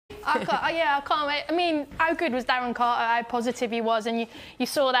I can't wait. I mean, how good was Darren Carter, how positive he was, and you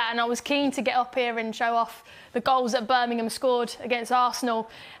saw that, and I was keen to get up here and show off the goals that Birmingham scored against Arsenal.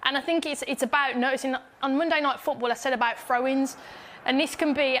 And I think it's about noticing, on Monday Night Football I said about throw-ins, and this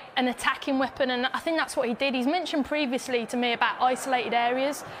can be an attacking weapon, and I think that's what he did. He's mentioned previously to me about isolated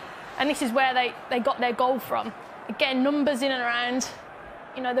areas, and this is where they got their goal from. Again, numbers in and around,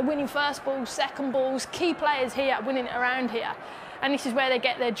 you know, they're winning first balls, second balls, key players here winning it around here. And this is where they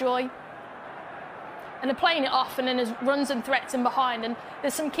get their joy. And they're playing it off, and then there's runs and threats in behind. And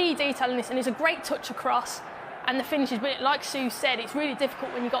there's some key detail in this, and it's a great touch across. And the finish is, like Sue said, it's really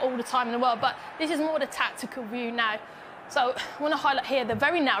difficult when you've got all the time in the world. But this is more the tactical view now. So I want to highlight here, they're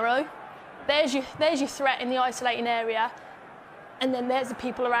very narrow. There's your threat in the isolating area. And then there's the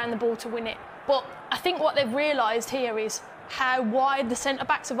people around the ball to win it. But I think what they've realised here is how wide the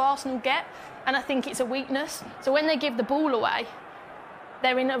centre-backs of Arsenal get. And I think it's a weakness. So when they give the ball away,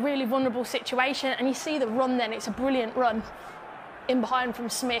 they're in a really vulnerable situation, and you see the run then, it's a brilliant run in behind from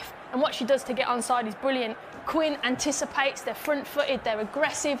Smith, and what she does to get onside is brilliant. Quinn anticipates, they're front-footed, they're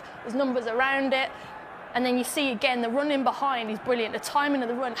aggressive, there's numbers around it, and then you see again the run in behind is brilliant, the timing of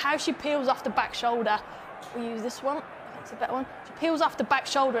the run, how she peels off the back shoulder. We'll use this one, that's a better one. She peels off the back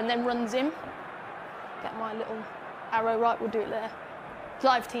shoulder and then runs in. Get my little arrow right, we'll do it there.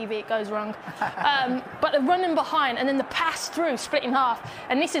 Live TV, it goes wrong. But the running behind and then the pass through, split in half.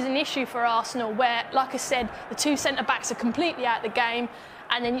 And this is an issue for Arsenal where, like I said, the two centre-backs are completely out of the game,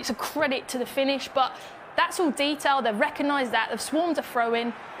 and then it's a credit to the finish. But that's all detail. They've recognised that. They've swarmed a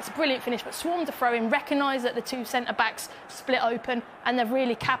throw-in. It's a brilliant finish, but swarmed a throw-in, recognised that the two centre-backs split open, and they've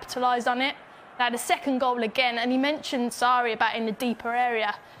really capitalised on it. Now, the second goal again, and he mentioned, Sari, about in the deeper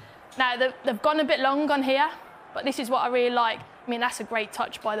area. Now, they've gone a bit long on here, but this is what I really like. I mean, that's a great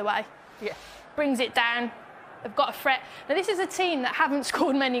touch, by the way. Yeah. Brings it down. They've got a threat. Now, this is a team that haven't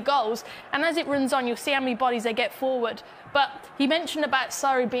scored many goals, and as it runs on, you'll see how many bodies they get forward. But he mentioned about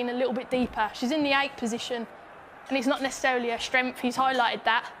Surrey being a little bit deeper. She's in the 8th position, and it's not necessarily her strength. He's highlighted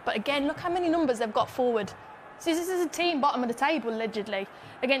that. But again, look how many numbers they've got forward. So this is a team bottom of the table, allegedly,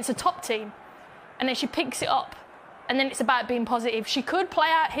 against a top team. And then she picks it up, and then it's about being positive. She could play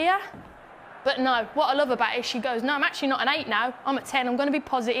out here, but no, what I love about it is she goes, no, I'm actually not an 8 now, I'm a 10, I'm going to be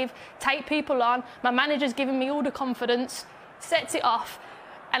positive, take people on, my manager's giving me all the confidence, sets it off,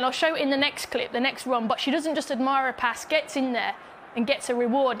 and I'll show it in the next clip, the next run, but she doesn't just admire a pass, gets in there and gets a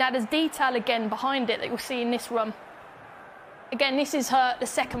reward. Now there's detail again behind it that you'll see in this run. Again, this is the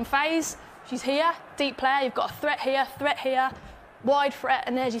second phase, she's here, deep player, you've got a threat here, wide threat,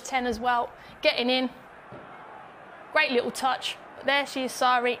 and there's your 10 as well, getting in, great little touch, but there she is,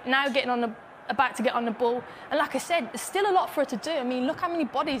 Sari, now getting on about to get on the ball. And like I said, there's still a lot for her to do. I mean, look how many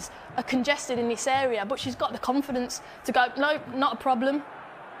bodies are congested in this area, but she's got the confidence to go, no, not a problem.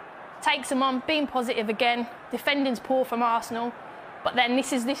 Takes them on, being positive again. Defending's poor from Arsenal. But then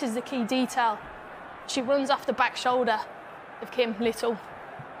this is the key detail. She runs off the back shoulder of Kim Little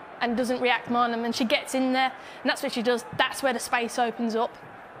and doesn't react on them, and she gets in there, and that's what she does. That's where the space opens up.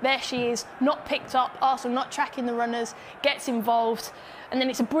 There she is, not picked up, Arsenal not tracking the runners, gets involved, and then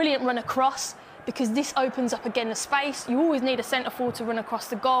it's a brilliant run across, because this opens up again the space. You always need a centre-forward to run across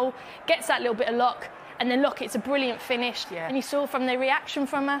the goal, gets that little bit of luck, and then look, it's a brilliant finish. Yeah. And you saw from the reaction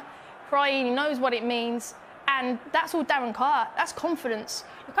from her, crying, he knows what it means, and that's all Darren Carter, that's confidence.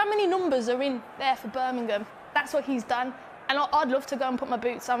 Look how many numbers are in there for Birmingham. That's what he's done. And I'd love to go and put my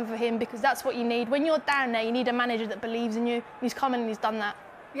boots on for him, because that's what you need. When you're down there, you need a manager that believes in you. He's come and he's done that.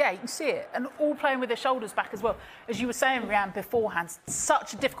 Yeah, you can see it. And all playing with their shoulders back as well. As you were saying, Rianne, beforehand,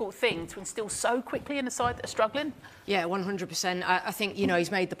 such a difficult thing to instill so quickly in a side that are struggling. Yeah, 100%. I think, you know, he's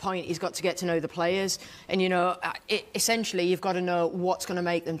made the point, he's got to get to know the players. And, you know, essentially, you've got to know what's going to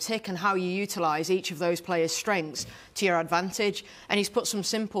make them tick and how you utilise each of those players' strengths to your advantage. And he's put some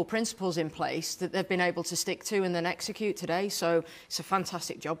simple principles in place that they've been able to stick to and then execute today. So it's a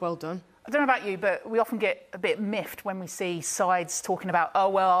fantastic job, well done. I don't know about you, but we often get a bit miffed when we see sides talking about, oh,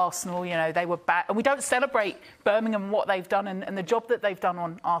 well, Arsenal, you know, they were bad. And we don't celebrate Birmingham and what they've done and the job that they've done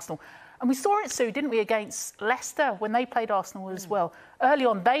on Arsenal. And we saw it, Sue, didn't we, against Leicester when they played Arsenal as well. Early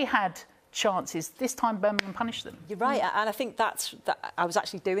on, they had chances. This time, Birmingham punished them. You're right, and I think that I was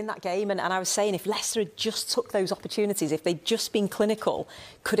actually doing that game, and I was saying if Leicester had just took those opportunities, if they'd just been clinical,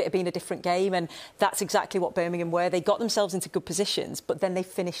 could it have been a different game? And that's exactly what Birmingham were. They got themselves into good positions, but then they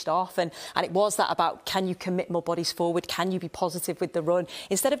finished off, and it was that about, can you commit more bodies forward? Can you be positive with the run?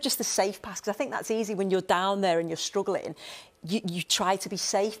 Instead of just the safe pass, because I think that's easy when you're down there and you're struggling. You try to be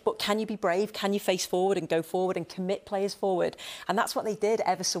safe, but can you be brave? Can you face forward and go forward and commit players forward? And that's what they did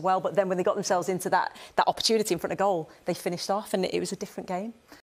ever so well. But then when they got themselves into that opportunity in front of goal, they finished off and it was a different game.